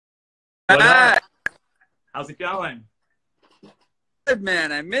What up? Matt, How's it going? good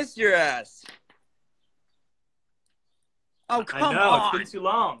man, I missed your ass. Oh, I come know, it's on. been too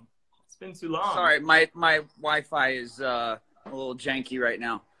long. It's been too long. Sorry, my Wi-Fi is a little janky right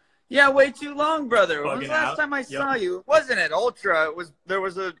now. Yeah, way too long, brother. When was Bugging the last out. time I Yep. saw you? It wasn't at Ultra. There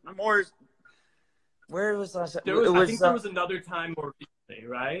was a more. Where was the last time? I think there was another time more recently,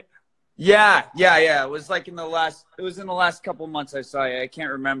 right? Yeah. It was like in the last couple months I saw you. I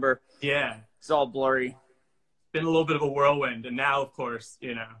can't remember. Yeah. It's all blurry. Been a little bit of a whirlwind, and now, of course,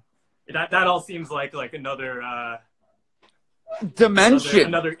 that all seems like another Dimension.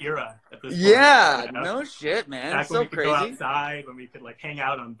 another era at this point. Yeah, no shit, man. Back It's when so we could crazy. go outside, when we could like hang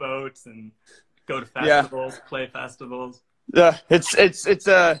out on boats and go to festivals, play festivals. Yeah, it's such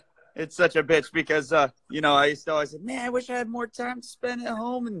a bitch because I used to always say, man, I wish I had more time to spend at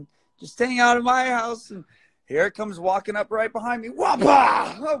home and just hang out at my house. And here it comes walking up right behind me.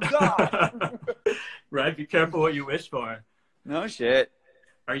 Whoppa! Oh God! Right, be careful what you wish for. No shit.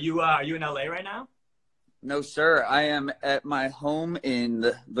 Are you in LA right now? No, sir. I am at my home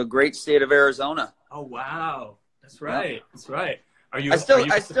in the great state of Arizona. Oh wow, that's right. Yep. That's right. Are you?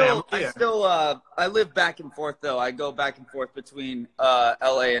 I live back and forth though. I go back and forth between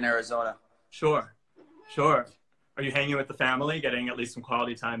LA and Arizona. Sure. Are you hanging with the family, getting at least some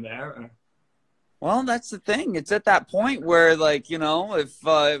quality time there? Or? Well, that's the thing. It's at that point where, like,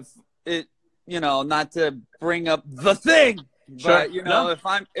 if it, not to bring up the thing, sure. but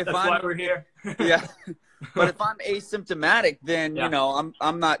that's why we're here. Yeah. But if I'm asymptomatic, then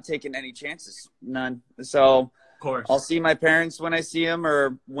I'm not taking any chances, none. So. Of course. I'll see my parents when I see them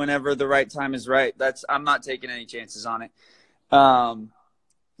or whenever the right time is right. I'm not taking any chances on it.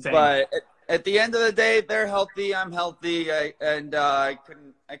 But at the end of the day, they're healthy. I'm healthy. I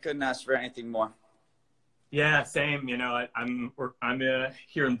couldn't ask for anything more. Yeah, same. I'm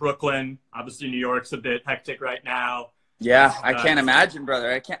here in Brooklyn. Obviously, New York's a bit hectic right now. Yeah, I can't imagine,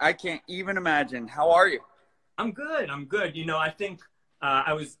 brother. I can't even imagine. How are you? I'm good. I think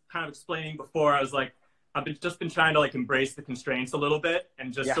I was kind of explaining before. I was like, I've just been trying to like embrace the constraints a little bit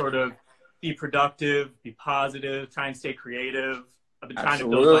and just sort of be productive, be positive, try and stay creative. I've been trying to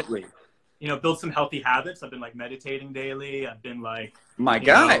build some healthy habits. I've been like meditating daily. I've been like, my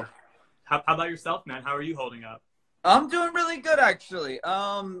guy. How about yourself, man? How are you holding up? I'm doing really good, actually.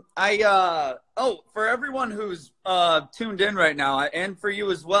 For everyone who's tuned in right now, and for you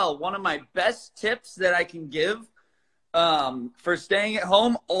as well, one of my best tips that I can give for staying at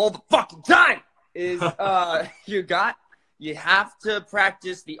home all the fucking time is you have to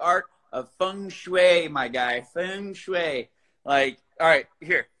practice the art of feng shui, my guy. Feng shui. Like, all right,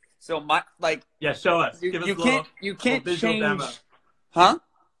 here. So show us. You can't change. Demo. Huh?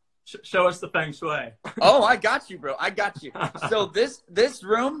 Show us the feng shui. Oh, I got you, bro. I got you. So this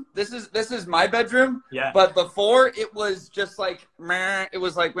room, this is my bedroom. Yeah. But before it was just like, meh, it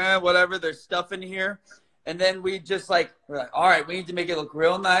was like, man, whatever. There's stuff in here. And then we're like, all right, we need to make it look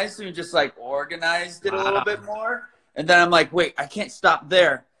real nice. And we just like organized it a little bit more. And then I'm like, wait, I can't stop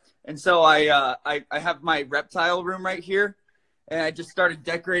there. And so I have my reptile room right here. And I just started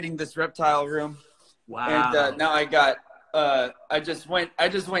decorating this reptile room. Wow. And now I got, I just went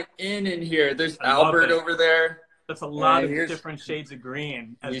in here. There's Albert over there. That's a lot of different shades of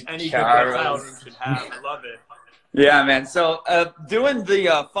green, as any good reptile room should have. I love it. Yeah, man. So doing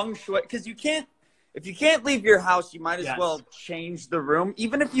the feng shui, because if you can't leave your house, you might as well change the room.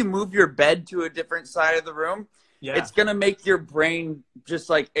 Even if you move your bed to a different side of the room, it's going to make your brain just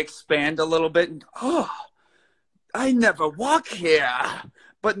like expand a little bit. And, I never walk here,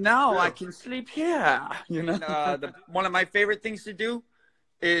 but now I can sleep here. One of my favorite things to do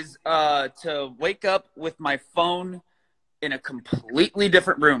is to wake up with my phone in a completely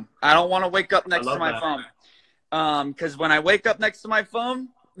different room. I don't want to wake up next to my phone. Because when I wake up next to my phone,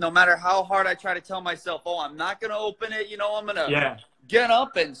 no matter how hard I try to tell myself, I'm not going to open it. I'm going to get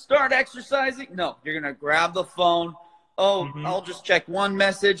up and start exercising. No, you're going to grab the phone. I'll just check one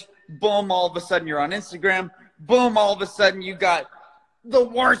message. Boom, all of a sudden you're on Instagram. Boom, all of a sudden you got the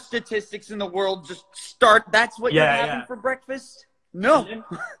worst statistics in the world. Just start. That's what you're having for breakfast? No.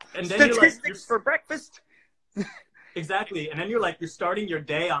 And then statistics for breakfast? Exactly. And then you're starting your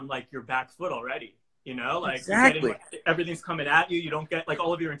day on like your back foot already. Exactly. Everything's coming at you. You don't get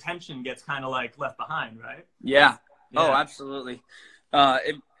all of your intention gets kind of like left behind, right? Yeah. Oh, absolutely.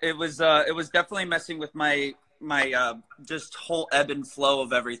 It was definitely messing with my just whole ebb and flow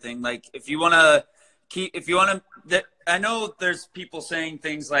of everything. Like if you want to, I know there's people saying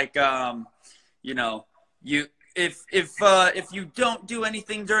things like, if you don't do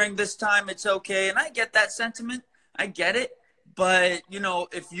anything during this time, it's okay. And I get that sentiment. I get it. But, you know,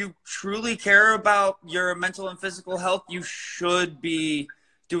 if you truly care about your mental and physical health, you should be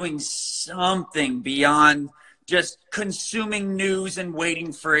doing something beyond just consuming news and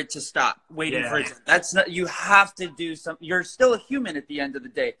waiting for it to stop, waiting for it to, that's not, you have to do something. You're still a human at the end of the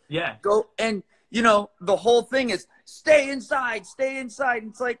day. Yeah. Go, and, you know, the whole thing is stay inside, stay inside.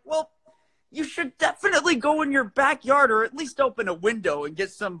 And it's like, well, you should definitely go in your backyard or at least open a window and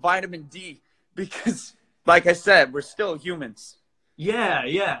get some vitamin D because, like I said, we're still humans. Yeah,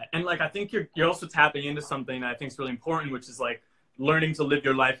 yeah. And, like, I think you're also tapping into something that I think is really important, which is, like, learning to live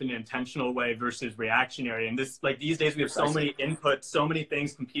your life in an intentional way versus reactionary. And this, like, these days we have so many inputs, so many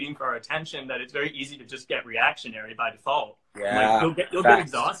things competing for our attention that it's very easy to just get reactionary by default. Yeah. Like, you'll get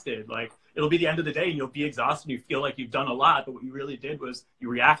exhausted. Like, it'll be the end of the day and you'll be exhausted. You feel like you've done a lot, but what you really did was you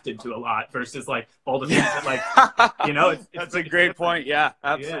reacted to a lot versus, like, all the things that, like, you know, that's a great point. Yeah,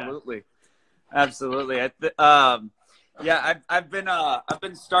 absolutely. Yeah. Absolutely. Yeah, I've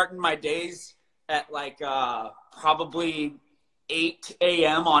been starting my days at like probably 8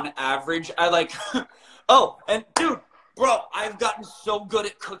 a.m. on average. I like oh, and dude, bro, I've gotten so good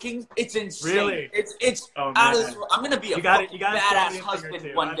at cooking. It's insane. Really? It's out of this world. I'm gonna be a badass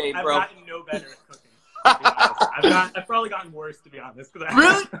husband one day, bro. I've gotten no better at cooking. I've probably gotten worse, to be honest.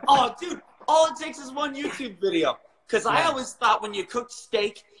 Really? Oh, dude, all it takes is one YouTube video. Because I always thought when you cook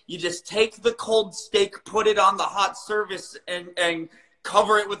steak, you just take the cold steak, put it on the hot surface, and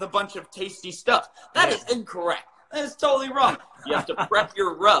cover it with a bunch of tasty stuff. That is incorrect. That is totally wrong. You have to prep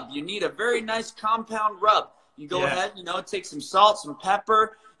your rub. You need a very nice compound rub. You go ahead, you know, take some salt, some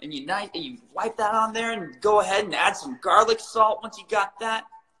pepper, and you wipe that on there and go ahead and add some garlic salt. Once you got that,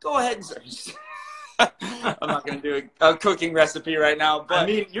 go ahead and I'm not going to do a cooking recipe right now. But I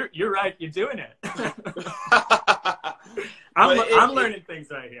mean, you're right. You're doing it. I'm learning things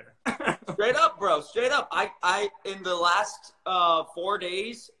right here. Straight up, bro. Straight up. I in the last 4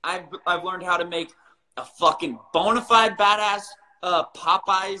 days, I've learned how to make a fucking bona fide badass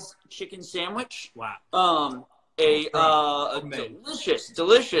Popeyes chicken sandwich. Wow. A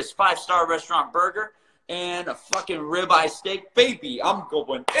delicious 5-star restaurant burger. And a fucking ribeye steak, baby. I'm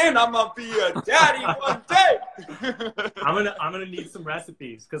going in. I'm gonna be a daddy one day. I'm gonna need some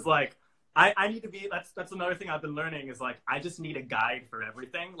recipes because, like, I need to be. That's another thing I've been learning is, like, I just need a guide for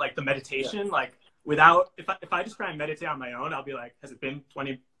everything. Like the meditation, like without if I just try and meditate on my own, I'll be like, has it been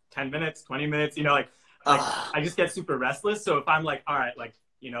 10 minutes, 20 minutes? You know, like I just get super restless. So if I'm like, all right, like,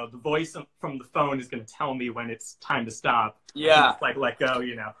 you know, the voice from the phone is going to tell me when it's time to stop. Yeah. Just, like, let go,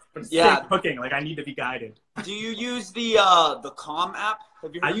 you know. But cooking, like, I need to be guided. Do you use the Calm app?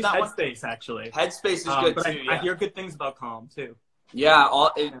 Have you heard of that one? I use Headspace, actually. Headspace is good, but too. I hear good things about Calm, too. Yeah.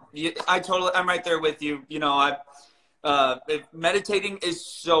 I'm right there with you. You know, meditating is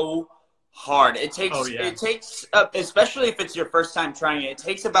so hard. It takes, especially if it's your first time trying it, it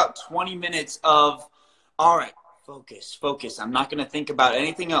takes about 20 minutes of, all right, focus. I'm not going to think about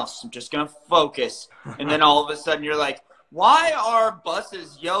anything else. I'm just going to focus. And then all of a sudden you're like, why are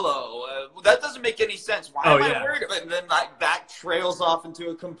buses yellow? That doesn't make any sense. Why am I worried about it? And then like that trails off into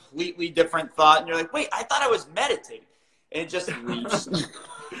a completely different thought. And you're like, wait, I thought I was meditating. And it just leaves.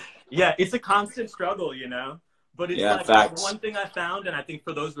 Yeah, it's a constant struggle, you know? But it's one thing I found, and I think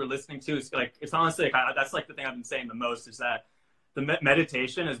for those who are listening too, is like, it's honestly, like, that's like the thing I've been saying the most is that the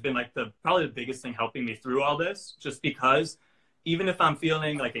meditation has been like probably the biggest thing helping me through all this, just because even if I'm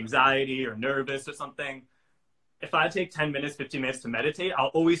feeling like anxiety or nervous or something, if I take 10 minutes, 15 minutes to meditate, I'll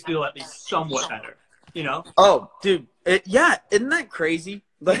always feel at least somewhat better, you know? Oh, dude. Isn't that crazy?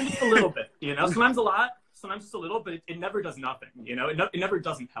 Just a little bit, you know? Sometimes a lot, sometimes just a little, but it never does nothing, you know? It never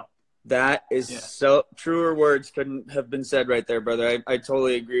doesn't help. That is so truer words couldn't have been said right there, brother. I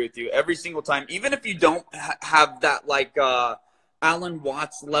totally agree with you. Every single time, even if you don't have that like Alan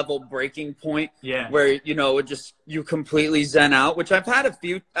Watts level breaking point where, you know, you completely zen out, which I've had a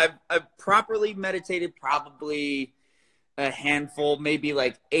few. I've properly meditated probably a handful, maybe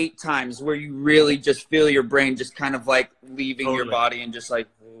like 8 times, where you really just feel your brain just kind of like leaving your body and just like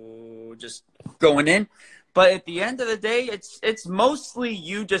just going in. But at the end of the day, it's mostly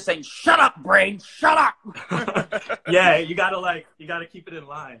you just saying, shut up, brain, shut up. Yeah, you gotta keep it in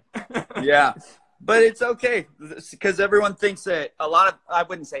line. Yeah. But it's okay because everyone thinks that I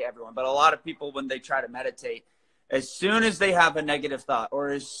wouldn't say everyone, but a lot of people, when they try to meditate, as soon as they have a negative thought or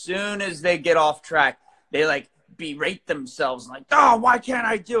as soon as they get off track, they like berate themselves like, oh, why can't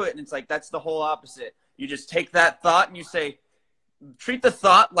I do it? And it's like, that's the whole opposite. You just take that thought and you say, treat the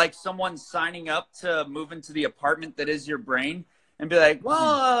thought like someone signing up to move into the apartment that is your brain and be like,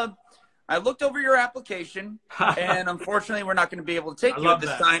 well, I looked over your application and unfortunately we're not going to be able to take you at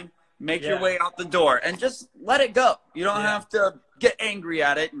this time. make your way out the door, and just let it go. You don't have to get angry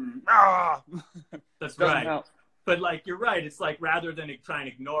at it. And that's right. Help. But like, you're right. It's like, rather than try and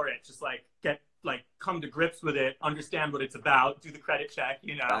ignore it, just like come to grips with it, understand what it's about, do the credit check,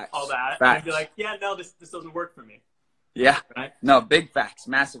 you know, facts. All that. Facts. And be like, yeah, no, this doesn't work for me. Yeah. Right? No, big facts,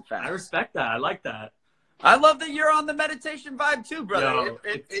 massive facts. I respect that. I like that. I love that you're on the meditation vibe too, brother.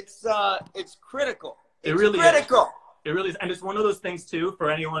 It's critical. It really critical. It really is. And it's one of those things too, for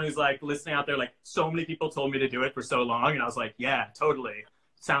anyone who's like listening out there, like, so many people told me to do it for so long. And I was like, yeah, totally.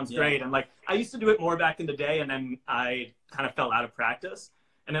 Sounds great. And like, I used to do it more back in the day, and then I kind of fell out of practice.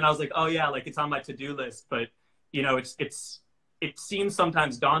 And then I was like, oh yeah, like, it's on my to-do list. But you know, it seems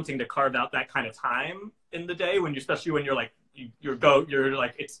sometimes daunting to carve out that kind of time in the day, especially when you're like, you're like,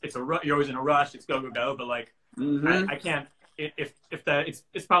 you're always in a rush. It's go. But like, I can't,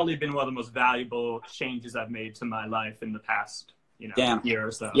 it's probably been one of the most valuable changes I've made to my life in the past, year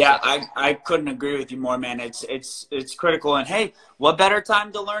or so. Yeah, I couldn't agree with you more, man. It's critical. And hey, what better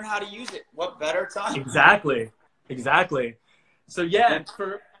time to learn how to use it? What better time? Exactly. So yeah,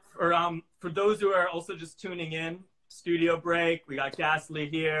 for those who are also just tuning in, Studio Break, we got Ghastly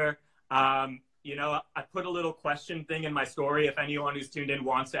here. I put a little question thing in my story. If anyone who's tuned in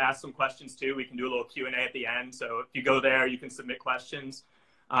wants to ask some questions too, we can do a little Q&A at the end. So if you go there, you can submit questions.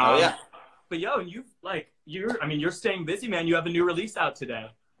 But you're staying busy, man. You have a new release out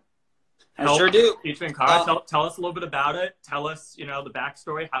today. I sure do. Featuring Cara. Tell us a little bit about it. Tell us, the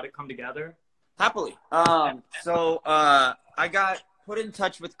backstory, how did it come together? Happily. So I got put in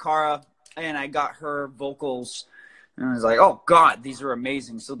touch with Cara, and I got her vocals, and I was like, oh God, these are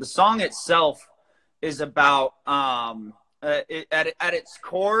amazing. So the song itself is about, at its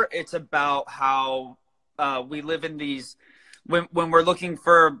core, it's about how we live in these, when we're looking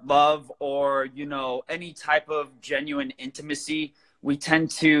for love or, any type of genuine intimacy, we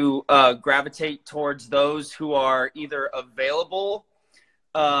tend to gravitate towards those who are either available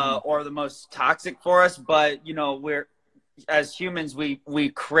or the most toxic for us. But, we're, as humans, we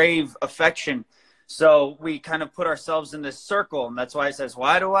crave affection. So we kind of put ourselves in this circle. And that's why it says,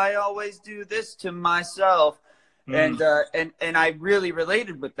 why do I always do this to myself? And I really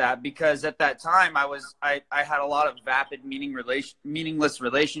related with that, because at that time I had a lot of vapid, meaningless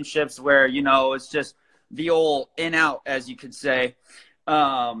relationships where, it's just the old in out, as you could say,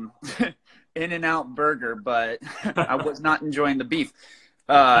 in and out burger, but I was not enjoying the beef.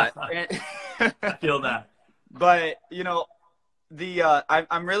 I feel that. But,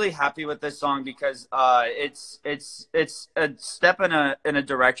 I'm really happy with this song because it's a step in a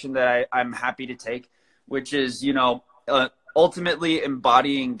direction that I'm happy to take, which is, ultimately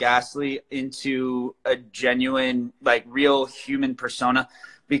embodying Ghastly into a genuine, like, real human persona,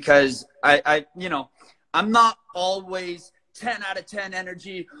 because I'm not always 10 out of 10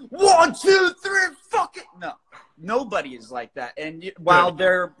 energy. 1, 2, 3, fuck it. No, nobody is like that. And while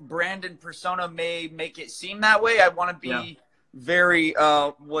their brand and persona may make it seem that way, I want to be very,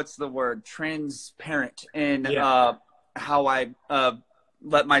 what's the word? Transparent in how I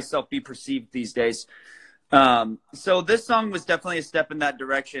let myself be perceived these days. So this song was definitely a step in that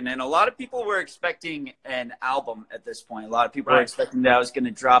direction. And a lot of people were expecting an album at this point. A lot of people were expecting that I was going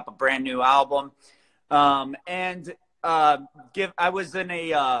to drop a brand new album. I was in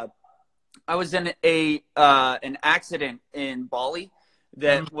an accident in Bali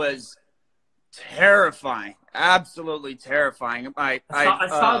that was terrifying, absolutely terrifying. I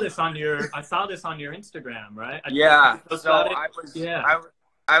saw this on your Instagram, right?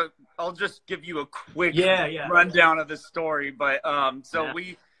 I'll just give you a quick rundown of the story. But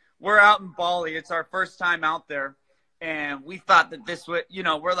we're out in Bali. It's our first time out there, and we thought that this would,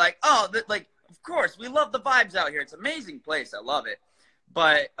 we're like, of course, we love the vibes out here. It's an amazing place. I love it.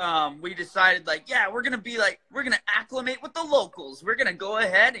 But we decided, we're going to acclimate with the locals. We're going to go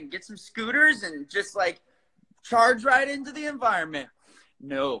ahead and get some scooters and just, charge right into the environment.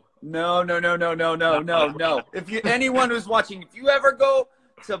 No. If anyone who's watching, if you ever go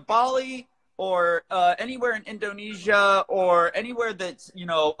to Bali or anywhere in Indonesia or anywhere that's,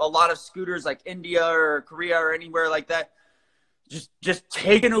 a lot of scooters, like India or Korea or anywhere like that, just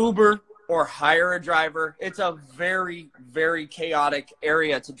take an Uber or hire a driver. It's a very, very chaotic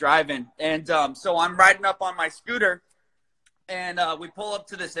area to drive in. And so I'm riding up on my scooter, and we pull up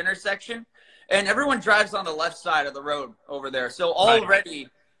to this intersection, and everyone drives on the left side of the road over there. So already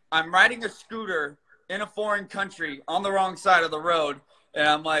I'm riding a scooter in a foreign country on the wrong side of the road, and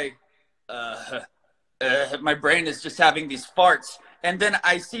I'm like, my brain is just having these farts. And then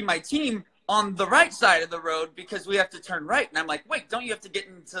I see my team on the right side of the road because we have to turn right. And I'm like, wait, don't you have to get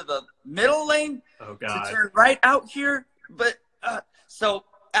into the middle lane to turn right out here? But so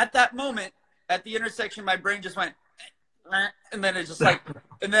at that moment, at the intersection, my brain just went, and then it just like,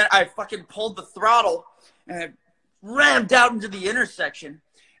 and then I fucking pulled the throttle and I rammed out into the intersection.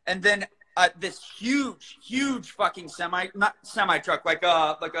 And then this huge fucking not semi truck, like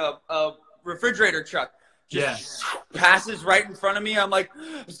a refrigerator truck just passes right in front of me. I'm like,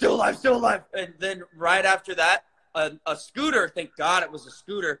 I'm still alive. And then right after that, a scooter, thank God it was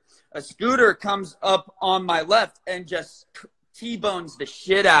a scooter comes up on my left and just T-bones the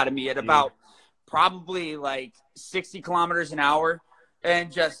shit out of me at about probably like 60 kilometers an hour,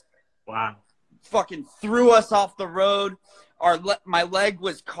 and just fucking threw us off the road. My leg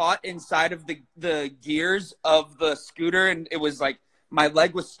was caught inside of the gears of the scooter, and it was like my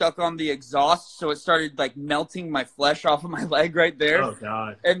leg was stuck on the exhaust, so it started like melting my flesh off of my leg right there. Oh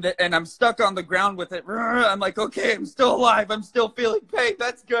God! And I'm stuck on the ground with it. I'm like, okay, I'm still alive. I'm still feeling pain.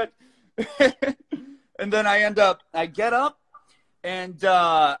 That's good. And then I get up, and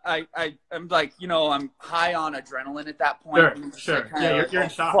I'm like, you know, I'm high on adrenaline at that point. Sure. Like, yeah, you're in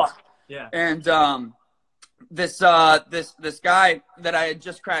shock. Fuck. Yeah. And this guy that I had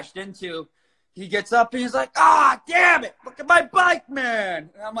just crashed into, he gets up and he's like, damn it, look at my bike, man.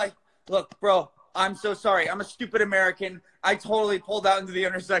 And I'm like, look, bro, I'm so sorry. I'm a stupid American. I totally pulled out into the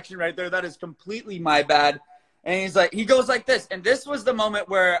intersection right there. That is completely my bad. And he's like, he goes like this. And this was the moment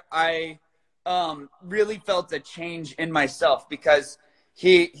where I really felt a change in myself, because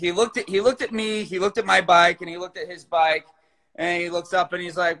he looked at me, he looked at my bike, and he looked at his bike, and he looks up and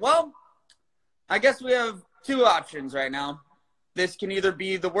he's like, well, I guess we have two options right now. This can either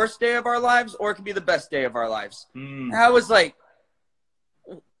be the worst day of our lives, or it can be the best day of our lives. And I was like,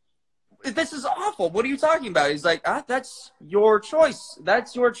 this is awful. What are you talking about? He's like, that's your choice.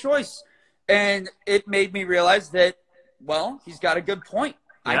 That's your choice. And it made me realize that, well, he's got a good point.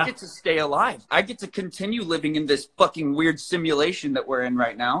 I get to stay alive. I get to continue living in this fucking weird simulation that we're in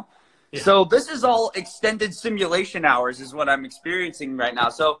right now. Yeah. So this is all extended simulation hours is what I'm experiencing right now.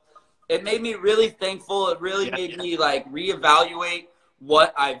 So it made me really thankful. It really made me like reevaluate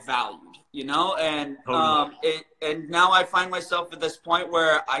what I valued, you know? And and now I find myself at this point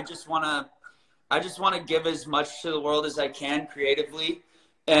where I just want to give as much to the world as I can creatively,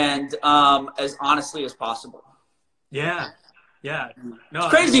 and as honestly as possible. Yeah. Yeah. No, it's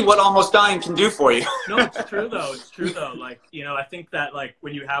crazy what almost dying can do for you. No, it's true though. It's true though. Like, you know, I think that like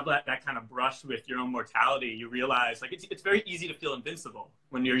when you have that kind of brush with your own mortality, you realize like it's very easy to feel invincible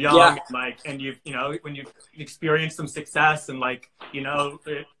when you're young, like, and when you've experienced some success, and like,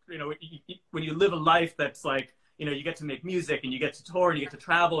 when you live a life that's like, you know, you get to make music and you get to tour and you get to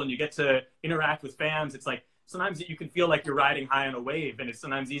travel and you get to interact with fans. It's like sometimes you can feel like you're riding high on a wave, and it's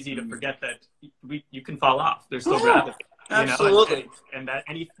sometimes easy to forget that you can fall off. There's still gravity. Absolutely. And that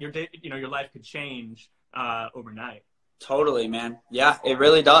your life could change overnight. Totally, man. Yeah, it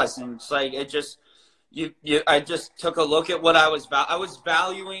really does. And it's like, it just, I just took a look at what I was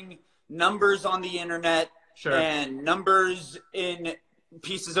valuing numbers on the internet and numbers in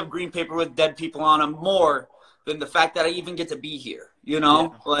pieces of green paper with dead people on them more than the fact that I even get to be here, you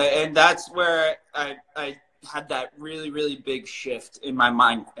know? And that's where I had that really, really big shift in my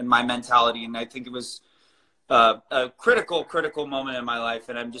mind and my mentality. And I think it was a critical moment in my life,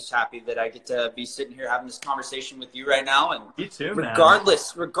 and I'm just happy that I get to be sitting here having this conversation with you right now. And me too,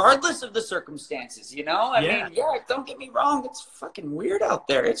 regardless of the circumstances, you know, I mean, don't get me wrong, it's fucking weird out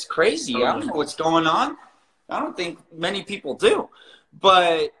there. It's crazy. I don't know what's going on. I don't think many people do,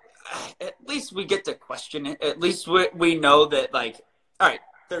 but at least we get to question it. At least we know that, like, all right,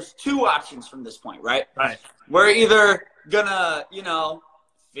 there's two options from this point, right? Right. We're either gonna, you know,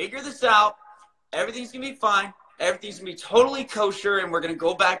 figure this out. Everything's going to be fine. Everything's going to be totally kosher, and we're going to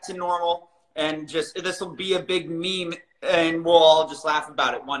go back to normal, and just this will be a big meme, and we'll all just laugh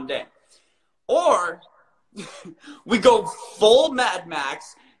about it one day. Or we go full Mad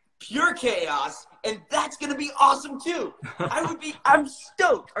Max, pure chaos, and that's going to be awesome too. I'm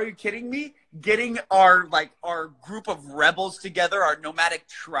stoked. Are you kidding me? Getting our group of rebels together, our nomadic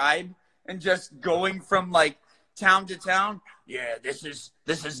tribe, and just going from like town to town. Yeah, this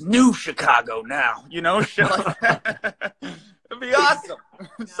is new Chicago now, you know, shit like that. It'd be awesome.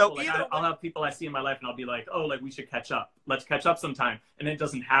 So like I'll have people I see in my life, and I'll be like, oh, like, we should catch up. Let's catch up sometime. And it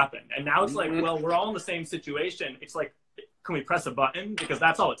doesn't happen. And now it's like, well, we're all in the same situation. It's like, can we press a button? Because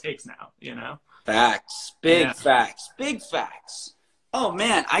that's all it takes now, you know? Facts. Big facts. Oh,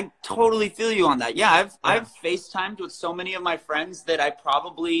 man, I totally feel you on that. Yeah, I've FaceTimed with so many of my friends that I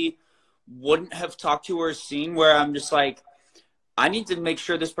probably wouldn't have talked to or seen, where I'm just like, I need to make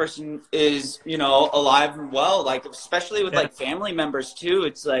sure this person is, you know, alive and well, like, especially with like family members too.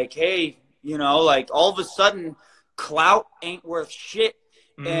 It's like, hey, you know, like, all of a sudden clout ain't worth shit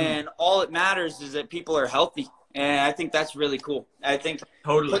and all it matters is that people are healthy. And I think that's really cool. I think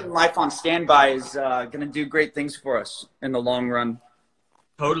Totally. putting life on standby is going to do great things for us in the long run.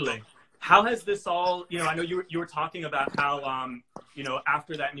 Totally. How has this all, I know you were talking about how,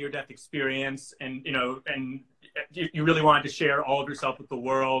 after that near-death experience and, and you really wanted to share all of yourself with the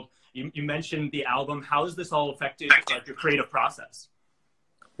world. You mentioned the album. How has this all affected your creative process?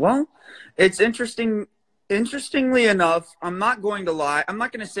 Well, it's interesting. Interestingly enough, I'm not going to lie. I'm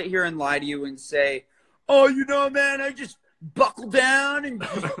not going to sit here and lie to you and say, oh, man, I just buckle down and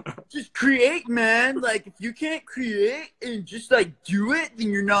just create, man. Like, if you can't create and just like do it,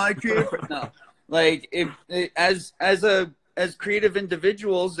 then you're not a creative. No, like as creative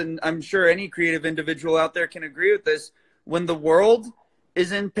individuals, and I'm sure any creative individual out there can agree with this. When the world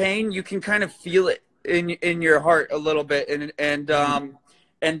is in pain, you can kind of feel it in your heart a little bit, and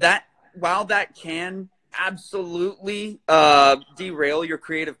that while that can absolutely derail your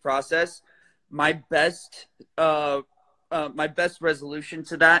creative process, my best resolution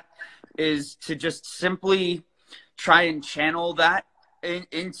to that is to just simply try and channel that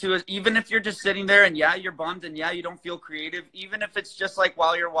into it. Even if you're just sitting there and you're bummed and you don't feel creative, even if it's just like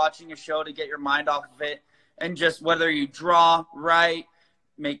while you're watching a show to get your mind off of it, and just whether you draw, write,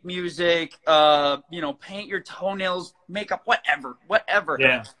 make music, paint your toenails, makeup, whatever.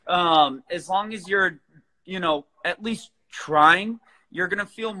 Yeah. As long as you're, at least trying, you're going to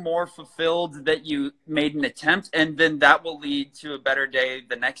feel more fulfilled that you made an attempt, and then that will lead to a better day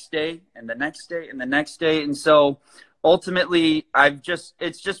the next day and the next day and the next day. And so ultimately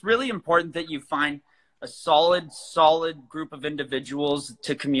it's just really important that you find a solid group of individuals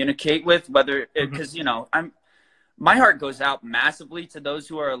to communicate with, whether because, my heart goes out massively to those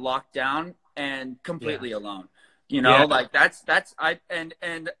who are locked down and completely alone, like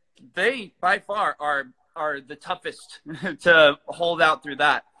and they by far are the toughest to hold out through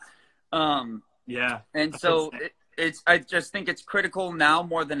that. And so I just think it's critical now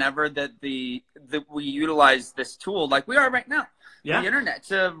more than ever that we utilize this tool like we are right now, the internet,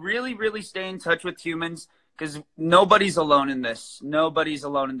 to really, really stay in touch with humans, because nobody's alone in this. Nobody's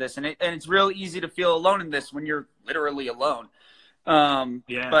alone in this. And it's real easy to feel alone in this when you're literally alone.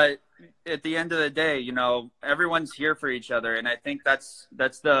 But at the end of the day, everyone's here for each other. And I think that's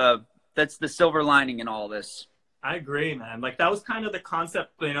the silver lining in all this. I agree, man. Like, that was kind of the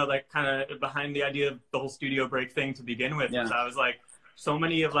concept, like kind of behind the idea of the whole Studio Break thing to begin with. Yeah. I was like, so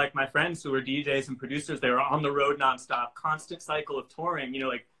many of like my friends who were DJs and producers, they were on the road nonstop, constant cycle of touring,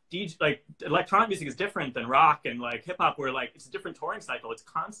 like electronic music is different than rock and like hip hop, where like it's a different touring cycle. It's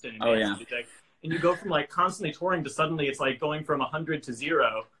constant. Music. And you go from like constantly touring to suddenly it's like going from 100 to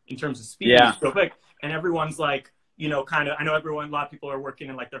 0 in terms of speed real quick. And everyone's like, I know a lot of people are working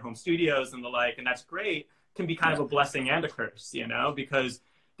in like their home studios and the like, and that's great. Can be kind of a blessing and a curse, because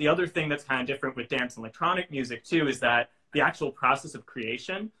the other thing that's kind of different with dance and electronic music too is that the actual process of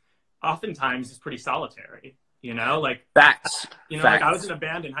creation oftentimes is pretty solitary, like facts. Like I was in a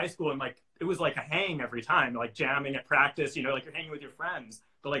band in high school and like it was like a hang every time, like jamming at practice, like you're hanging with your friends,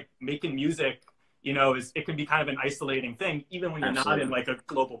 but like making music, it can be kind of an isolating thing, even when you're not in like a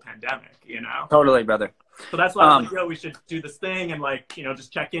global pandemic, Totally, brother. So that's why I was like, we should do this thing and like,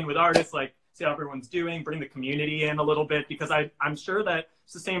 just check in with artists, like see how everyone's doing, bring the community in a little bit, because I'm sure that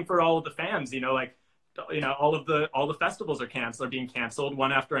it's the same for all of the fans, like, all the festivals are being canceled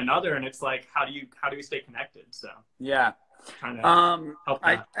one after another, and it's like, how do we stay connected? So kind of help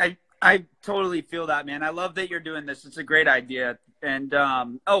that. I totally feel that, man. I love that you're doing this. It's a great idea. And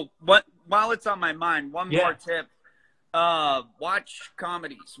while it's on my mind, one more tip: watch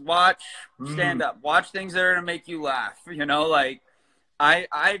comedies, watch stand up, watch things that are gonna make you laugh. Like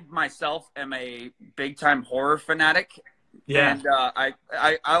I myself am a big time horror fanatic. Yeah. And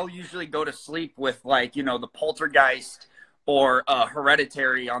I'll usually go to sleep with like, the Poltergeist or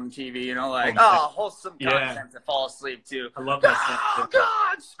Hereditary on TV, wholesome content to fall asleep to. I love that stuff. Oh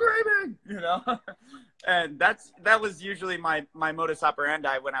God, screaming, And that was usually my modus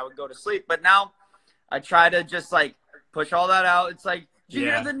operandi when I would go to sleep. But now I try to just like push all that out. It's like, did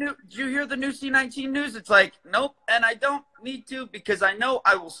you hear the new C19 news? It's like, nope. And I don't need to, because I know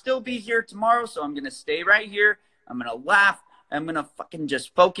I will still be here tomorrow. So I'm going to stay right here. I'm going to laugh. I'm going to fucking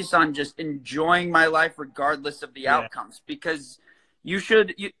just focus on just enjoying my life regardless of the outcomes, because there's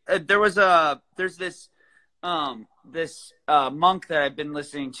this monk that I've been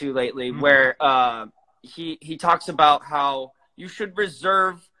listening to lately where he talks about how you should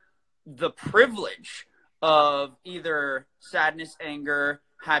reserve the privilege of either sadness, anger,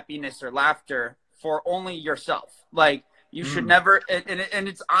 happiness, or laughter for only yourself. Like, you should never, and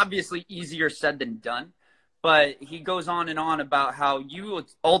it's obviously easier said than done, but he goes on and on about how you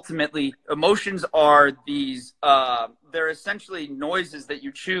ultimately, emotions are these, they're essentially noises that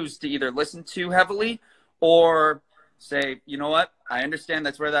you choose to either listen to heavily or say, you know what, I understand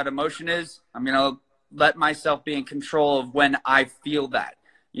that's where that emotion is. I'm going to let myself be in control of when I feel that,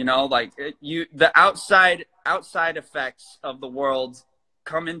 you know, like the outside effects of the world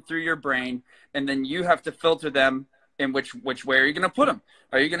come in through your brain, and then you have to filter them in which way are you going to put them?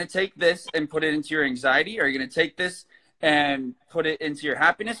 Are you going to take this and put it into your anxiety? Are you going to take this and put it into your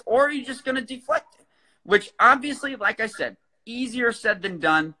happiness? Or are you just going to deflect it? Which obviously, like I said, easier said than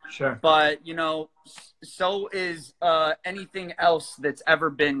done. Sure. But, you know, so is anything else that's ever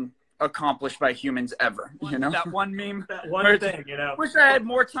been accomplished by humans ever. You know? That one meme. That one thing, you know. Wish I had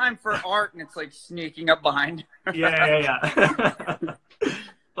more time for art, and it's like sneaking up behind. Yeah.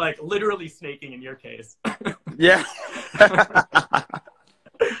 Like literally snaking in your case. Yeah.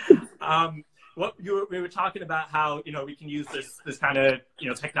 We were talking about how, you know, we can use this kind of, you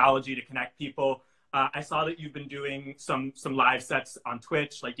know, technology to connect people. I saw that you've been doing some live sets on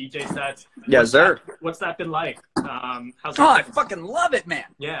Twitch, like DJ sets. Yes, sir. What's that been like? How's that I fucking love it, man.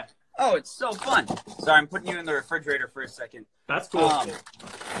 Yeah. Oh, it's so fun. Sorry, I'm putting you in the refrigerator for a second. That's cool.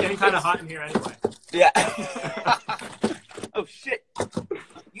 Getting kind of hot in here anyway. Yeah. Oh, shit.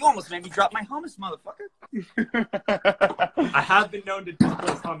 You almost made me drop my hummus, motherfucker. I have been known to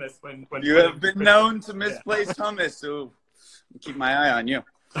misplace hummus when you have been known to misplace hummus. Ooh, keep my eye on you.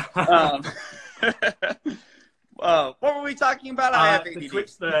 What were we talking about? I have ADD.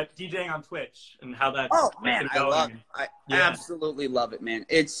 The DJing on Twitch and how that's man, I love I absolutely love it, man.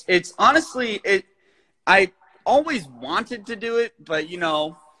 It's honestly I always wanted to do it, but you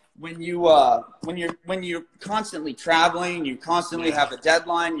know, when you're constantly traveling, you constantly have a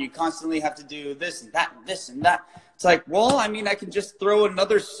deadline, you constantly have to do this and that and this and that. It's like, well, I mean, I can just throw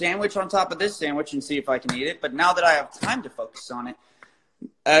another sandwich on top of this sandwich and see if I can eat it. But now that I have time to focus on it,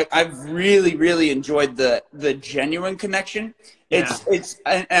 I've really, really enjoyed the genuine connection. It's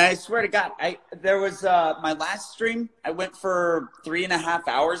and I swear to God, there was my last stream. I went for 3.5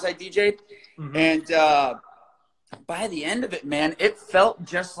 hours. I DJ'd, and by the end of it, man, it felt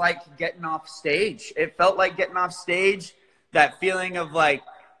just like getting off stage. It felt like getting off stage. That feeling of like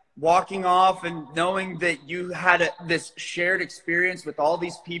walking off and knowing that you had this shared experience with all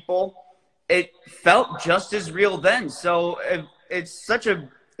these people. It felt just as real then. So it's such a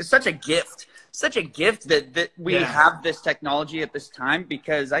gift that we have this technology at this time,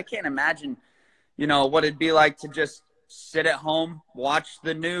 because I can't imagine, you know, what it'd be like to just sit at home, watch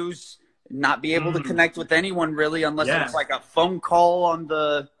the news, not be able to connect with anyone really, unless it's like a phone call on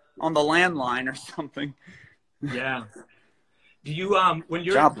the landline or something. Yeah. Do you when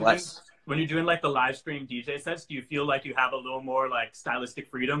you're when you're doing like the live stream DJ sets, do you feel like you have a little more like stylistic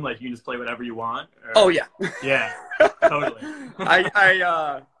freedom, like you can just play whatever you want? Or... Oh yeah. Yeah. Totally.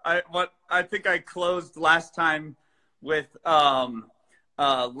 I think I closed last time with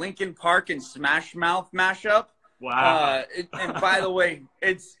Linkin Park and Smash Mouth mashup. Wow. And by the way,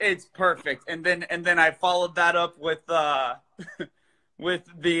 it's perfect. And then I followed that up with with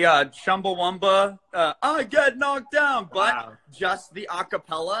the Chumbawamba, I get knocked down, but just the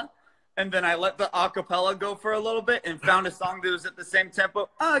acapella. And then I let the acapella go for a little bit and found a song that was at the same tempo.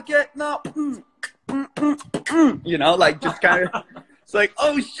 I get knocked, you know, like just kind of. It's like,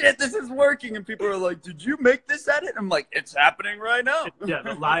 oh shit, this is working, and people are like, "Did you make this edit?" I'm like, "It's happening right now." Yeah,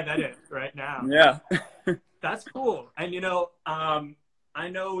 the live edit right now. Yeah. That's cool. And you know, I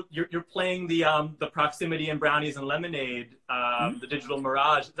know you're playing the Proximity and Brownies and Lemonade, the Digital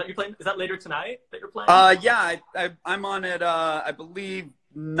Mirage. Is that you're playing? Is that later tonight that you're playing? Yeah, I'm on at I believe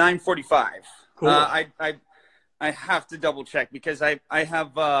 9:45. Cool. I have to double check because I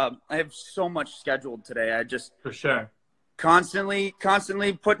have so much scheduled today. I just for sure. Constantly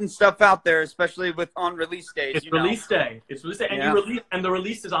putting stuff out there, especially with on release days. It's release day. It's release day, and the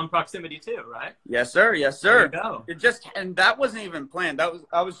release is on Proximity too, right? Yes, sir. Yes, sir. There you go. And that wasn't even planned.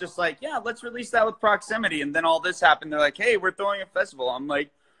 I was just like, yeah, let's release that with Proximity, and then all this happened. They're like, hey, we're throwing a festival. I'm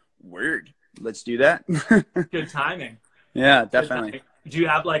like, weird. Let's do that. Good timing. Yeah, definitely. Do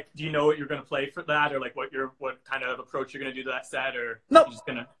you know what you're gonna play for that, or like what kind of approach you're gonna do to that set, or nope. You're just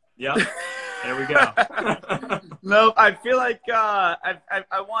gonna there we go. No, I feel like I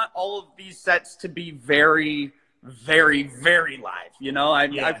want all of these sets to be very, very, very live. You know,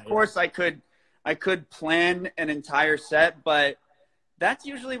 of course I could plan an entire set, but that's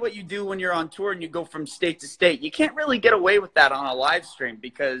usually what you do when you're on tour and you go from state to state. You can't really get away with that on a live stream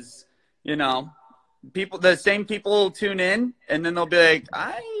because, you know, the same people tune in and then they'll be like,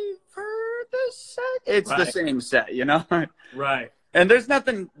 I've heard this set. It's the same set, you know? Right. And there's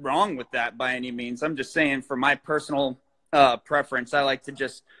nothing wrong with that by any means. I'm just saying, for my personal preference, I like to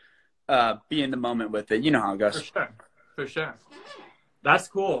just be in the moment with it. You know how it goes. For sure. That's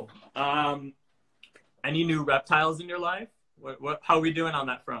cool. Any new reptiles in your life? How are we doing on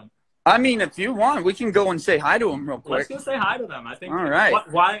that front? I mean, if you want, we can go and say hi to them real quick. Let's go say hi to them. I think. All right.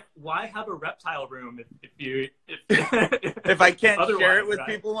 Why have a reptile room if I can't share it with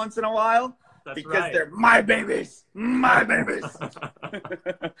people once in a while? That's because they're my babies. My babies.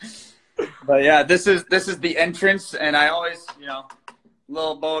 But yeah, this is the entrance, and I always,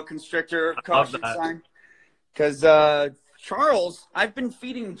 little boa constrictor caution sign. Because Charles, I've been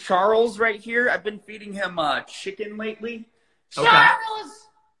feeding Charles right here. I've been feeding him chicken lately. Okay. Charles,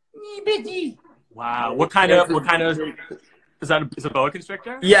 bitty. Wow. What kind of is that? Is a boa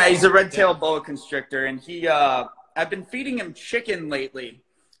constrictor? Yeah, he's a red-tailed boa constrictor, and I've been feeding him chicken lately.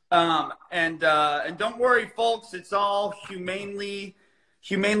 And don't worry, folks, it's all humanely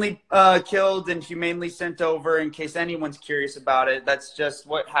killed and humanely sent over. In case anyone's curious about it, that's just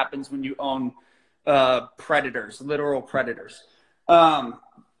what happens when you own predators, literal predators.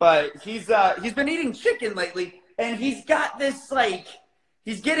 But he's been eating chicken lately, and he's got this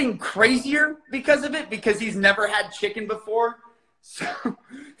he's getting crazier because of it, because he's never had chicken before. So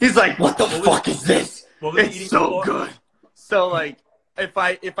he's like, what the fuck is this? It's so good. So if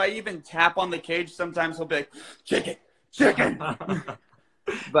I even tap on the cage, sometimes he'll be like, chicken.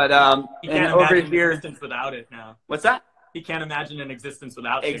 But he can't over imagine here, an existence without it now. What's that? He can't imagine an existence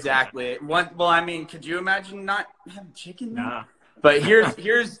without chicken. Exactly. Well, I mean, could you imagine not having chicken? Nah. But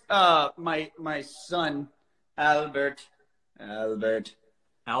here's my son, Albert.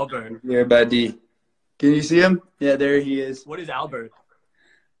 Here, buddy. Can you see him? Yeah, there he is. What is Albert?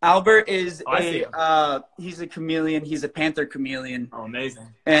 Albert is he's a chameleon. He's a panther chameleon. Oh, amazing.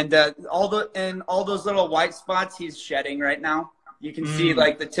 And all those little white spots he's shedding right now. You can see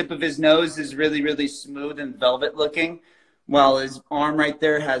the tip of his nose is really, really smooth and velvet looking, while his arm right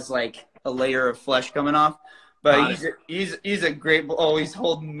there has a layer of flesh coming off. But he's a great boy. Oh, he's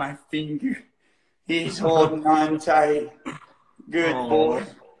holding my finger. He's holding on tight. Good boy.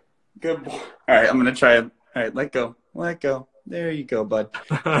 Good boy. All right, I'm gonna try it. All right, let go. There you go, bud.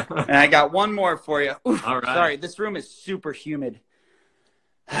 And I got one more for you. Oof, all right. Sorry, this room is super humid.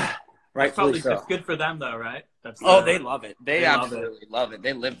 Rightfully so. It's good for them, though, right? They love it. They absolutely love it.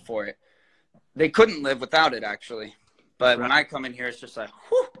 They live for it. They couldn't live without it, actually. But when I come in here, it's just like,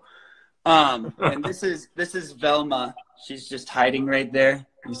 whew. And this is Velma. She's just hiding right there.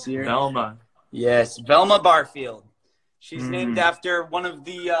 You see her? Velma. Yes, Velma Barfield. She's named after one of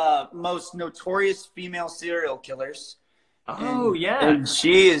the most notorious female serial killers. Oh, yeah. And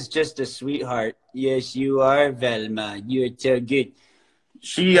she is just a sweetheart. Yes, you are, Velma. You're so good.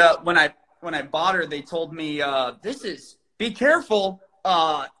 She, when I bought her, they told me, be careful.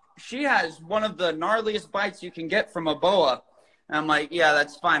 She has one of the gnarliest bites you can get from a boa. And I'm like, yeah,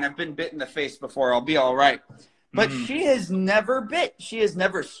 that's fine. I've been bit in the face before. I'll be all right. But she has never bit. She has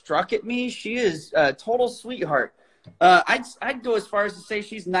never struck at me. She is a total sweetheart. I'd go as far as to say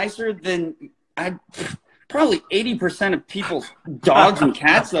she's nicer than probably 80% of people's dogs and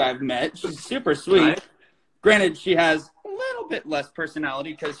cats that I've met. She's super sweet. Right. Granted, she has a little bit less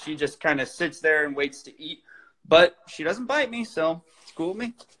personality because she just kind of sits there and waits to eat. But she doesn't bite me, so it's cool with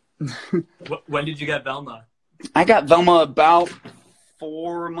me. When did you get Velma? I got Velma about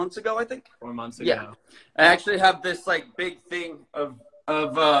 4 months ago, I think. 4 months ago. Yeah. I actually have this big thing of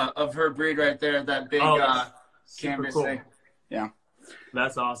her breed right there. That big canvas cool. thing. Yeah.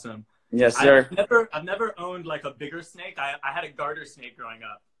 That's awesome. Yes, sir. I've never owned a bigger snake. I had a garter snake growing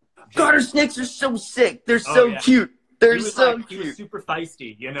up. Garter snakes are so sick. They're so cute. They're so cute. He was super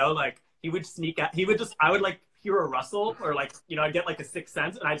feisty, he would sneak out. I would hear a rustle or I'd get a sixth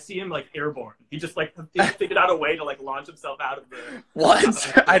sense and I'd see him airborne. He just he figured out a way to launch himself out of the.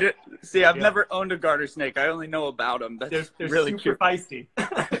 What? I didn't see. I've never owned a garter snake. I only know about them. They're really super cute. feisty.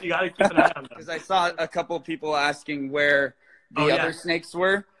 You gotta keep an eye on them. Because I saw a couple of people asking where the other snakes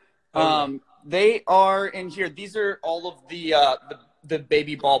were. They are in here. These are all of the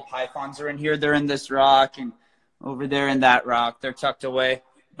baby ball pythons are in here. They're in this rock and over there in that rock. They're tucked away.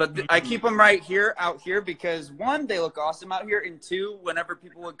 But I keep them right here, out here, because one, they look awesome out here, and two, whenever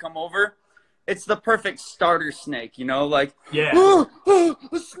people would come over, it's the perfect starter snake, oh,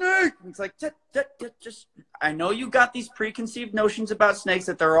 a snake. It's like, just, I know you got these preconceived notions about snakes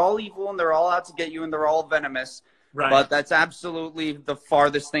that they're all evil and they're all out to get you and they're all venomous. Right. But that's absolutely the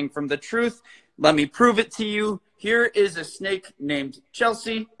farthest thing from the truth. Let me prove it to you. Here is a snake named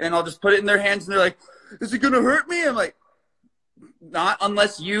Chelsea, and I'll just put it in their hands, and they're like, is it going to hurt me? I'm like, not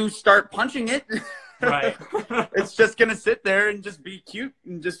unless you start punching it. Right. It's just going to sit there and just be cute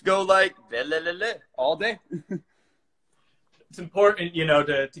and just go like all day. It's important, you know,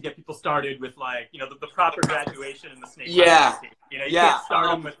 to get people started with, like, you know, the proper graduation and the snake. Yeah. You know, you can't start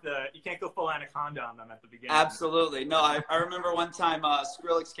them with you can't go full anaconda on them at the beginning. Absolutely. No, I remember one time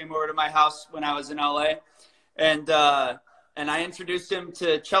Skrillex came over to my house when I was in LA, and I introduced him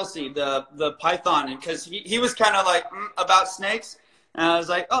to Chelsea, the python, because he was kind of like about snakes. And I was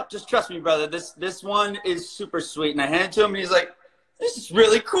like, oh, just trust me, brother. This one is super sweet. And I handed it to him, and he's like, this is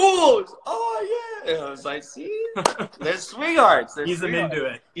really cool. Oh, yeah. I was like, see? They're sweethearts. Ease them into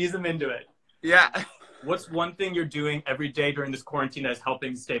it. Ease them into it. Yeah. What's one thing you're doing every day during this quarantine that is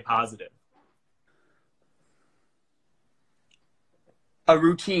helping stay positive? A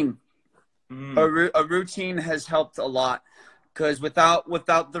routine. A routine has helped a lot. Because without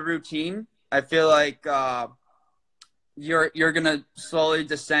the routine, I feel like you're going to slowly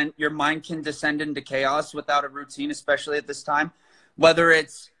descend. Your mind can descend into chaos without a routine, especially at this time. Whether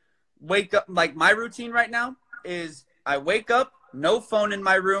it's wake up, like my routine right now is I wake up, no phone in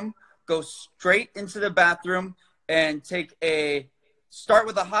my room, go straight into the bathroom and start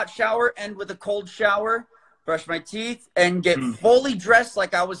with a hot shower, end with a cold shower, brush my teeth, and get fully dressed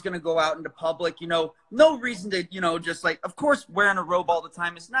like I was going to go out into public. You know, no reason to, you know, just like, of course, wearing a robe all the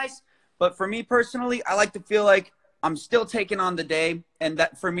time is nice. But for me personally, I like to feel like I'm still taking on the day. And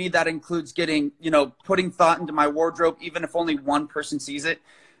that for me, that includes getting, you know, putting thought into my wardrobe, even if only one person sees it.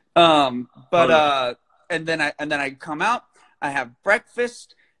 And then I come out, I have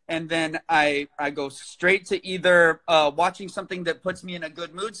breakfast, and then I go straight to either watching something that puts me in a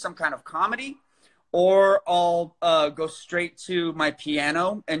good mood, some kind of comedy, or I'll go straight to my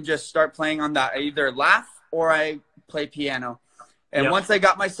piano and just start playing on that. I either laugh or I play piano. And once I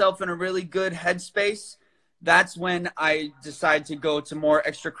got myself in a really good headspace, that's when I decide to go to more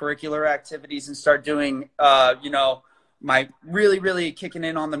extracurricular activities and start doing, you know, my really kicking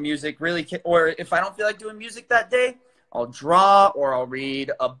in on the music, or if I don't feel like doing music that day, I'll draw or I'll read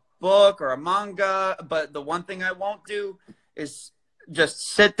a book or a manga. But the one thing I won't do is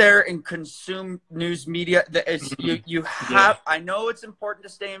just sit there and consume news media. You have, I know it's important to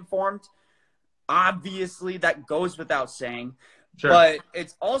stay informed. Obviously, that goes without saying, but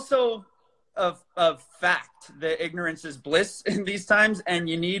it's also a fact that ignorance is bliss in these times, and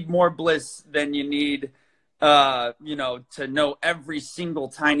you need more bliss than you need, you know, to know every single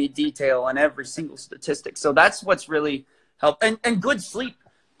tiny detail and every single statistic. So that's what's really helped. And good sleep.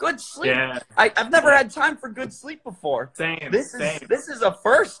 Good sleep. Yeah. I've never had time for good sleep before. Same. This is a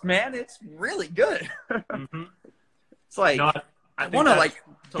first, man. It's really good. It's like, no, I want to like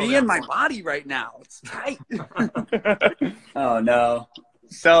totally be in my body right now. It's tight. Oh no.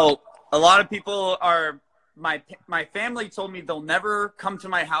 So a lot of people my family told me they'll never come to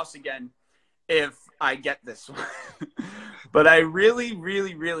my house again if I get this one. But I really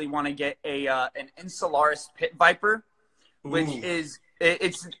want to get an Insularis pit viper, which is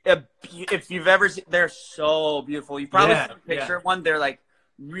if you've ever seen, they're so beautiful. You probably seen a picture of one. They're like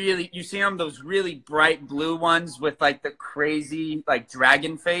really, you see them, those really bright blue ones with like the crazy like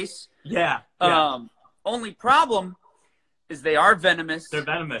dragon face. Only problem is they are venomous. They're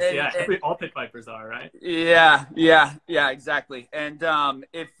venomous. All pit vipers are, right? Yeah, exactly. And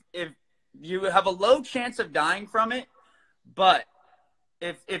if you have a low chance of dying from it, but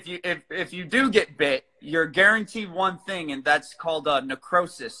if you do get bit, you're guaranteed one thing, and that's called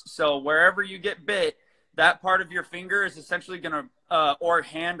necrosis. So wherever you get bit, that part of your finger is essentially gonna or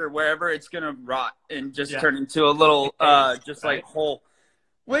hand or wherever, it's gonna rot and just turn into a little like hole,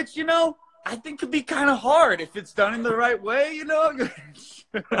 which, you know, I think could be kind of hard if it's done in the right way, you know.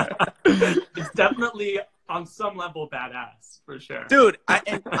 It's definitely on some level badass, for sure. Dude,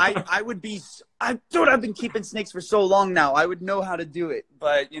 I would be, dude, I've been keeping snakes for so long now. I would know how to do it.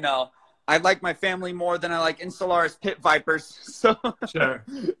 But, you know, I like my family more than I like Insularis pit vipers. So sure.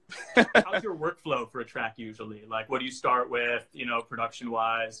 How's your workflow for a track usually? Like, what do you start with, you know,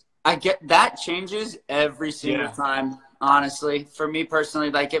 production-wise? I get that changes every single time, honestly. For me personally,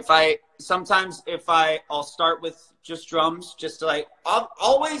 like I'll start with just drums, just to like, I'll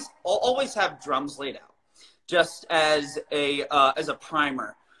always have drums laid out just as a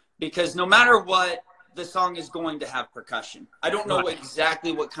primer, because no matter what, the song is going to have percussion. I don't know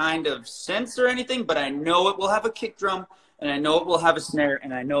exactly what kind of synths or anything, but I know it will have a kick drum, and I know it will have a snare,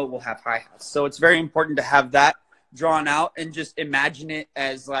 and I know it will have hi-hats. So it's very important to have that drawn out and just imagine it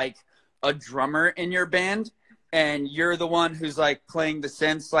as like a drummer in your band, and you're the one who's like playing the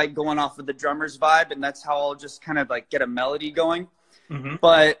synths, like going off of the drummer's vibe, and that's how I'll just kind of like get a melody going.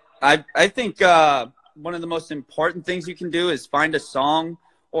 But I think one of the most important things you can do is find a song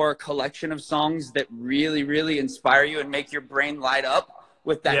or a collection of songs that really, really inspire you and make your brain light up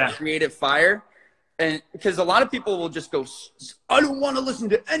with that creative fire. And because a lot of people will just go, I don't want to listen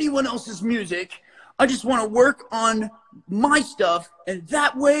to anyone else's music. I just want to work on my stuff, and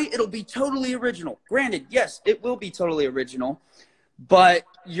that way it'll be totally original. Granted, yes, it will be totally original, but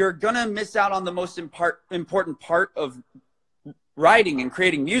you're going to miss out on the most important part of writing and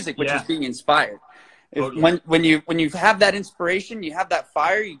creating music, which is being inspired. Totally. When you have that inspiration, you have that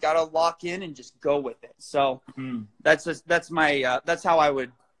fire, you got to lock in and just go with it. So that's how I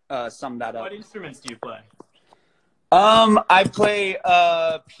would sum that up. What instruments do you play? I play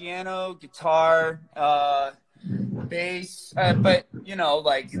piano, guitar, bass, but you know,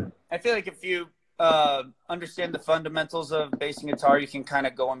 like I feel like if you understand the fundamentals of bass and guitar, you can kind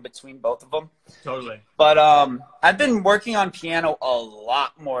of go in between both of them. Totally. But I've been working on piano a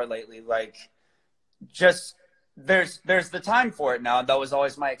lot more lately. Like, just there's the time for it now, and that was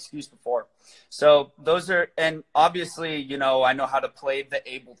always my excuse before. So those are, and obviously, you know, I know how to play the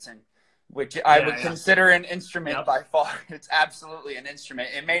Ableton, which I would consider an instrument by far. It's absolutely an instrument.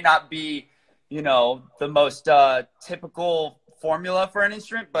 It may not be, you know, the most typical formula for an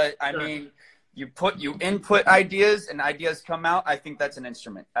instrument, but I mean, you input ideas and ideas come out. I think that's an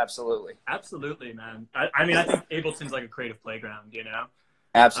instrument. Absolutely. Absolutely, man. I mean, I think Ableton's like a creative playground, you know?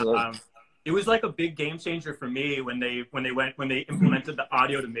 Absolutely. It was like a big game changer for me when they implemented the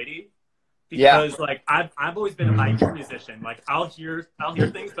audio to MIDI. Because like I've always been a mic musician. Like I'll hear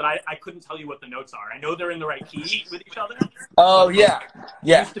things, but I couldn't tell you what the notes are. I know they're in the right key with each other. Oh yeah.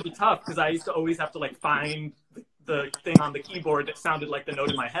 It used to be tough because I used to always have to like find the thing on the keyboard that sounded like the note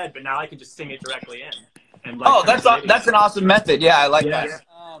in my head, but now I can just sing it directly in. And like, that's an awesome method. Yeah, I like that.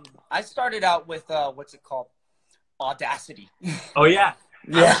 I started out with what's it called? Audacity. Oh yeah.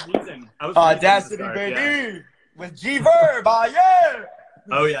 Yeah. I was Audacity, baby. With G-Verb. Yeah.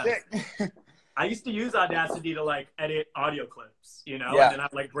 Oh yeah. I used to use Audacity to like edit audio clips, you know, and then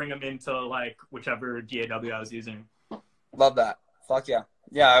I'd like bring them into like whichever DAW I was using. Love that. Fuck yeah.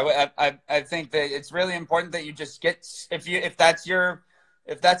 Yeah, I think that it's really important that you just get, if that's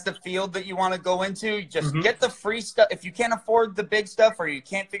the field that you want to go into, just get the free stuff. If you can't afford the big stuff or you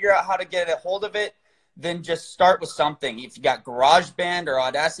can't figure out how to get a hold of it, then just start with something. If you got GarageBand or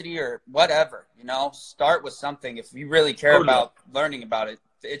Audacity or whatever, you know, start with something. If you really care about learning about it,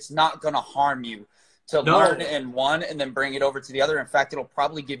 it's not going to harm you to learn in one and then bring it over to the other. In fact, it'll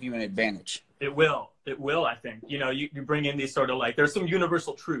probably give you an advantage. It will, I think. You know, you bring in these sort of like, there's some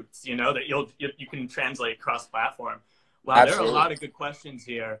universal truths, you know, that you can translate cross-platform. Wow, Absolutely. There are a lot of good questions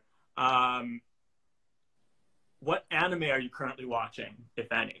here. What anime are you currently watching,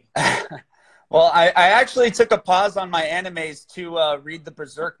 if any? Well, I actually took a pause on my animes to read the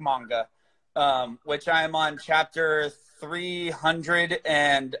Berserk manga, which I am on chapter 300,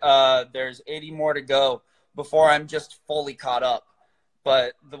 and there's 80 more to go before I'm just fully caught up.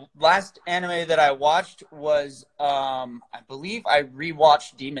 But the last anime that I watched was, I believe I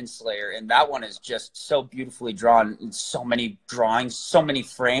rewatched Demon Slayer, and that one is just so beautifully drawn. And so many drawings, so many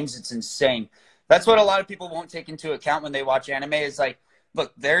frames. It's insane. That's what a lot of people won't take into account when they watch anime is like,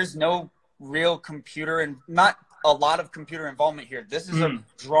 look, there's no real computer and not a lot of computer involvement here. This is a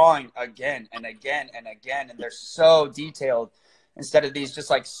drawing again and again and again, and they're so detailed instead of these just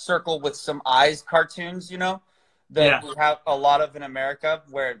like circle with some eyes cartoons, you know, that we have a lot of in America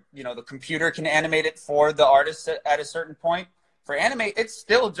where, you know, the computer can animate it for the artist at a certain point. For anime, it's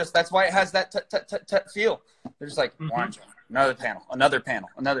still just, that's why it has that feel. They're just like, orange, another panel, another panel,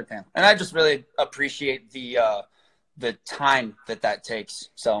 another panel. And I just really appreciate the time that takes.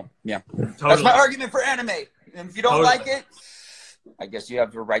 So yeah, that's my argument for anime. And if you don't like it, I guess you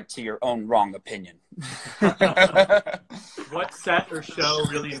have the right to your own wrong opinion. What set or show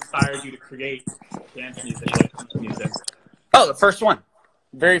really inspired you to create dance music? Oh, the first one,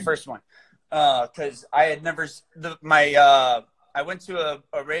 very first one, because I had never I went to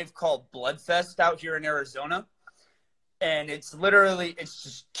a rave called Bloodfest out here in Arizona, and it's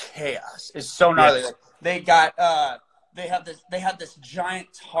just chaos. It's so gnarly. Yes. They got they had this giant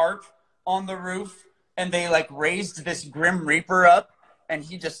tarp on the roof, and they like raised this Grim Reaper up, and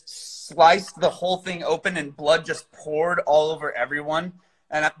he just sliced the whole thing open, and blood just poured all over everyone.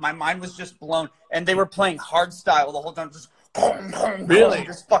 And my mind was just blown. And they were playing hardstyle the whole time, just really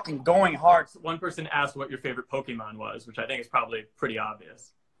just fucking going hard. One person asked what your favorite Pokemon was, which I think is probably pretty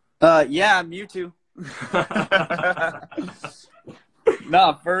obvious. Yeah, Mewtwo.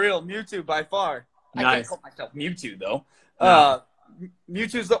 No, for real, Mewtwo by far. Nice. I can't call myself Mewtwo though. No.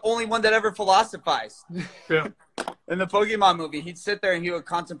 Mewtwo's the only one that ever philosophized. True. In the Pokemon movie, he'd sit there and he would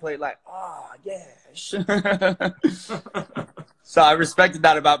contemplate like, oh, yes. So I respected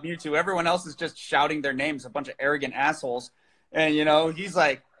that about Mewtwo. Everyone else is just shouting their names, a bunch of arrogant assholes. And, you know, he's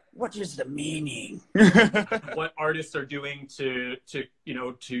like, what is the meaning? What artists are doing to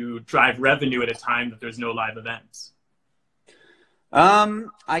drive revenue at a time that there's no live events?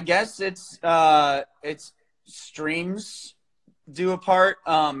 I guess it's streams do a part,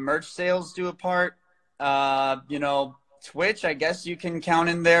 merch sales do a part, you know, Twitch, I guess you can count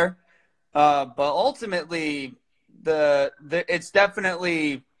in there. But ultimately it's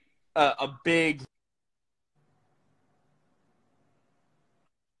definitely a big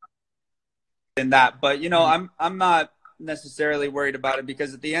in that, but you know, I'm not necessarily worried about it,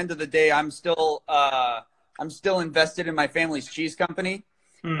 because at the end of the day, I'm still invested in my family's cheese company.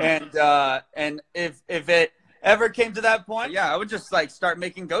 And if it ever came to that point, yeah, I would just like start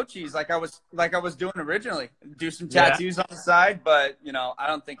making goat cheese like I was doing originally, do some tattoos on the side. But you know, I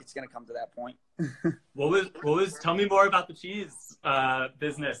don't think it's gonna come to that point. Tell me more about the cheese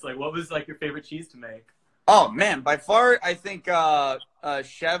business. Like, what was like your favorite cheese to make? Oh man, by far, I think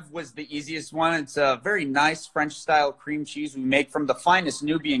Chev was the easiest one. It's a very nice French style cream cheese we make from the finest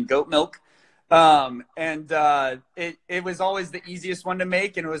Nubian goat milk. It was always the easiest one to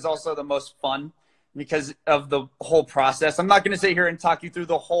make, and it was also the most fun because of the whole process. I'm not going to sit here and talk you through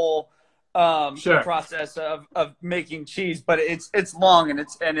the whole process of making cheese, but it's long, and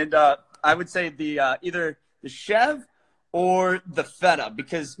I would say the either the Chev or the feta,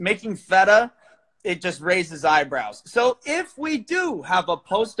 because making feta, it just raises eyebrows. So if we do have a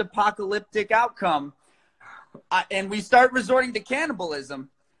post-apocalyptic outcome and we start resorting to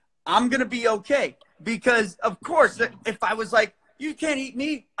cannibalism, I'm going to be okay. Because, of course, if I was like, you can't eat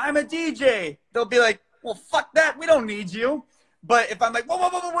meat, I'm a DJ, they'll be like, well, fuck that, we don't need you. But if I'm like,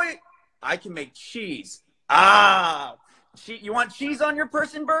 wait, I can make cheese. You want cheese on your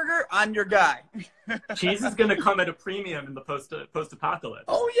person burger? I'm your guy. Cheese is going to come at a premium in the post-apocalypse.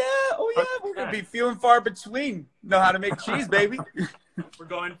 Oh, yeah. We're going to be few and far between. Know how to make cheese, baby. We're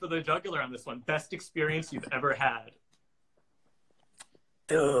going for the jugular on this one. Best experience you've ever had.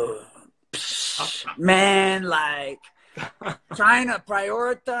 Dude. Man, like, trying to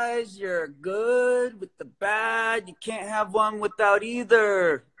prioritize your good with the bad. You can't have one without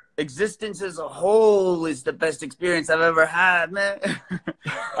either. Existence as a whole is the best experience I've ever had, man.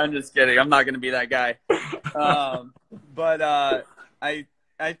 I'm just kidding. I'm not going to be that guy. But I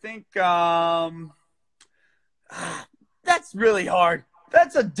think that's really hard.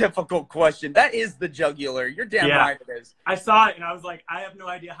 That's a difficult question. That is the jugular. You're damn right it is. I saw it and I was like, I have no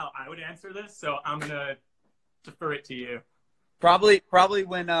idea how I would answer this, so I'm going to defer it to you. Probably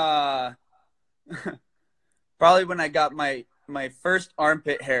when I got my first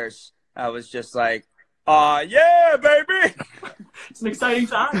armpit hairs, I was just like, yeah, baby. It's an exciting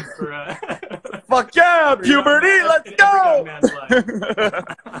time for fuck yeah, puberty, let's go.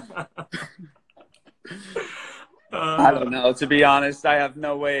 I don't know, to be honest. I have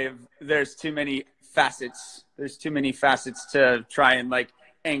no way of, there's too many facets to try and like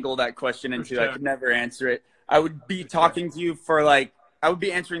angle that question into. Sure. I could never answer it. I would be talking to you for like, I would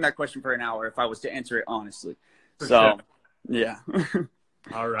be answering that question for an hour if I was to answer it honestly. Yeah.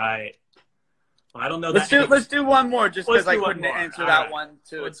 All right. Well, I don't know. Let's do one more just because I couldn't answer that one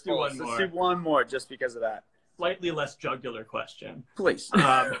too. Let's do one more just because of that. Slightly less jugular question. Please.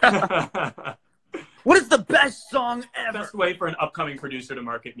 What is the best song ever? Best way for an upcoming producer to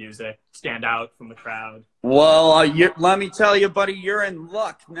market music, stand out from the crowd. Well, let me tell you, buddy, you're in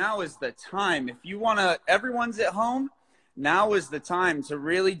luck. Now is the time. If you want to, everyone's at home. Now is the time to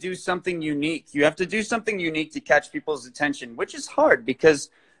really do something unique. You have to do something unique to catch people's attention, which is hard because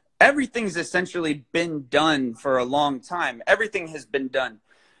everything's essentially been done for a long time. Everything has been done.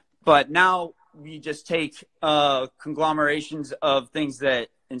 But now we just take conglomerations of things that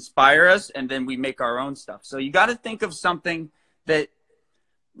inspire us, and then we make our own stuff. So you got to think of something that,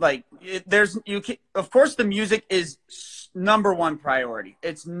 like, of course, the music is number one priority.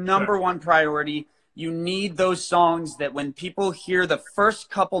 It's number one priority. You need those songs that when people hear the first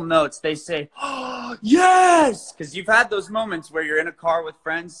couple notes, they say, oh, yes! Because you've had those moments where you're in a car with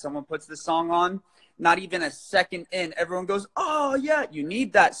friends, someone puts the song on, not even a second in, everyone goes, oh, yeah. You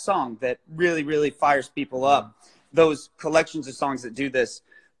need that song that really, really fires people up, those collections of songs that do this.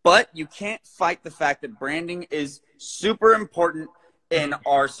 But you can't fight the fact that branding is super important in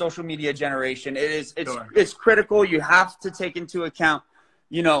our social media generation. It's critical. You have to take into account,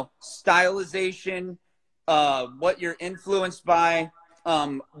 you know, stylization, what you're influenced by,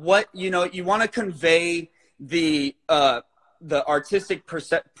 what, you know, you want to convey the artistic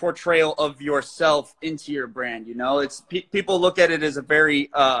portrayal of yourself into your brand. You know, it's people look at it as a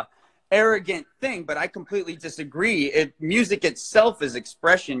very arrogant thing, but I completely disagree. Music itself is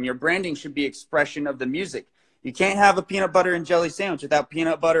expression. Your branding should be expression of the music. You can't have a peanut butter and jelly sandwich without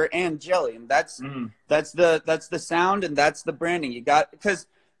peanut butter and jelly, and that's the sound, and that's the branding. You got, because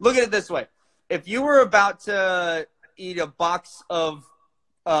look at it this way: if you were about to eat a box of,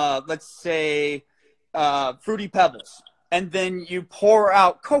 let's say, Fruity Pebbles, and then you pour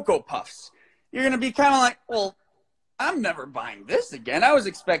out Cocoa Puffs, you're gonna be kind of like, well, I'm never buying this again. I was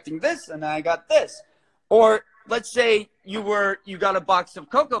expecting this, and I got this. Or let's say you got a box of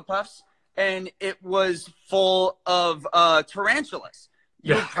Cocoa Puffs, and it was full of tarantulas.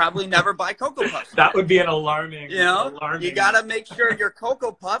 You would probably never buy Cocoa Puffs. That would be an alarming. You know, you got to make sure your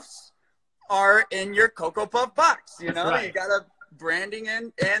Cocoa Puffs are in your Cocoa Puff box. You know, you got to branding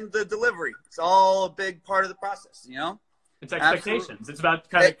and the delivery. It's all a big part of the process. You know, it's expectations. Absolutely. It's about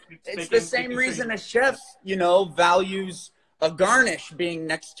kind of. It's the same reason a chef, you know, values a garnish being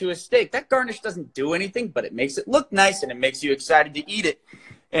next to a steak. That garnish doesn't do anything, but it makes it look nice and it makes you excited to eat it.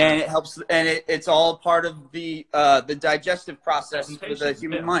 And it helps, and it's all part of the digestive process for the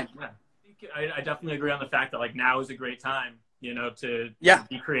human mind. Yeah. I definitely agree on the fact that like now is a great time, you know, to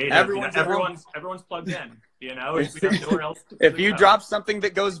be creative. Everyone's plugged in, you know. We have nowhere else to if you drop something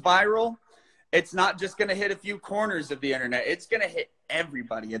that goes viral, it's not just going to hit a few corners of the internet. It's going to hit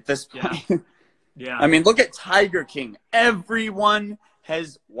everybody at this point. Yeah. I mean, look at Tiger King. Everyone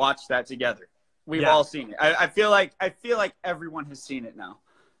has watched that together. We've all seen it. I feel like everyone has seen it now.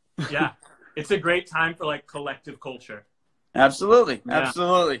 Yeah, it's a great time for like collective culture. Absolutely.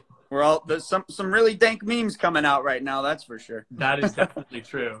 We're all there's some really dank memes coming out right now. That's for sure. That is definitely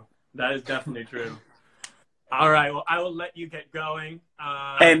true. All right, well, I will let you get going.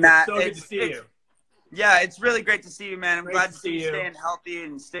 Hey Matt, it's so good to see you. Yeah, it's really great to see you, man. I'm glad to see you staying healthy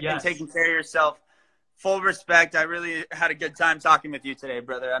and taking care of yourself. Full respect. I really had a good time talking with you today,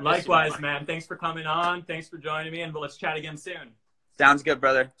 brother. Likewise, man. Thanks for coming on. Thanks for joining me, and let's chat again soon. Sounds good,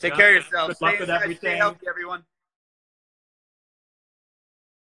 brother. Take care of yourself. Good luck with everything. Stay healthy, everyone.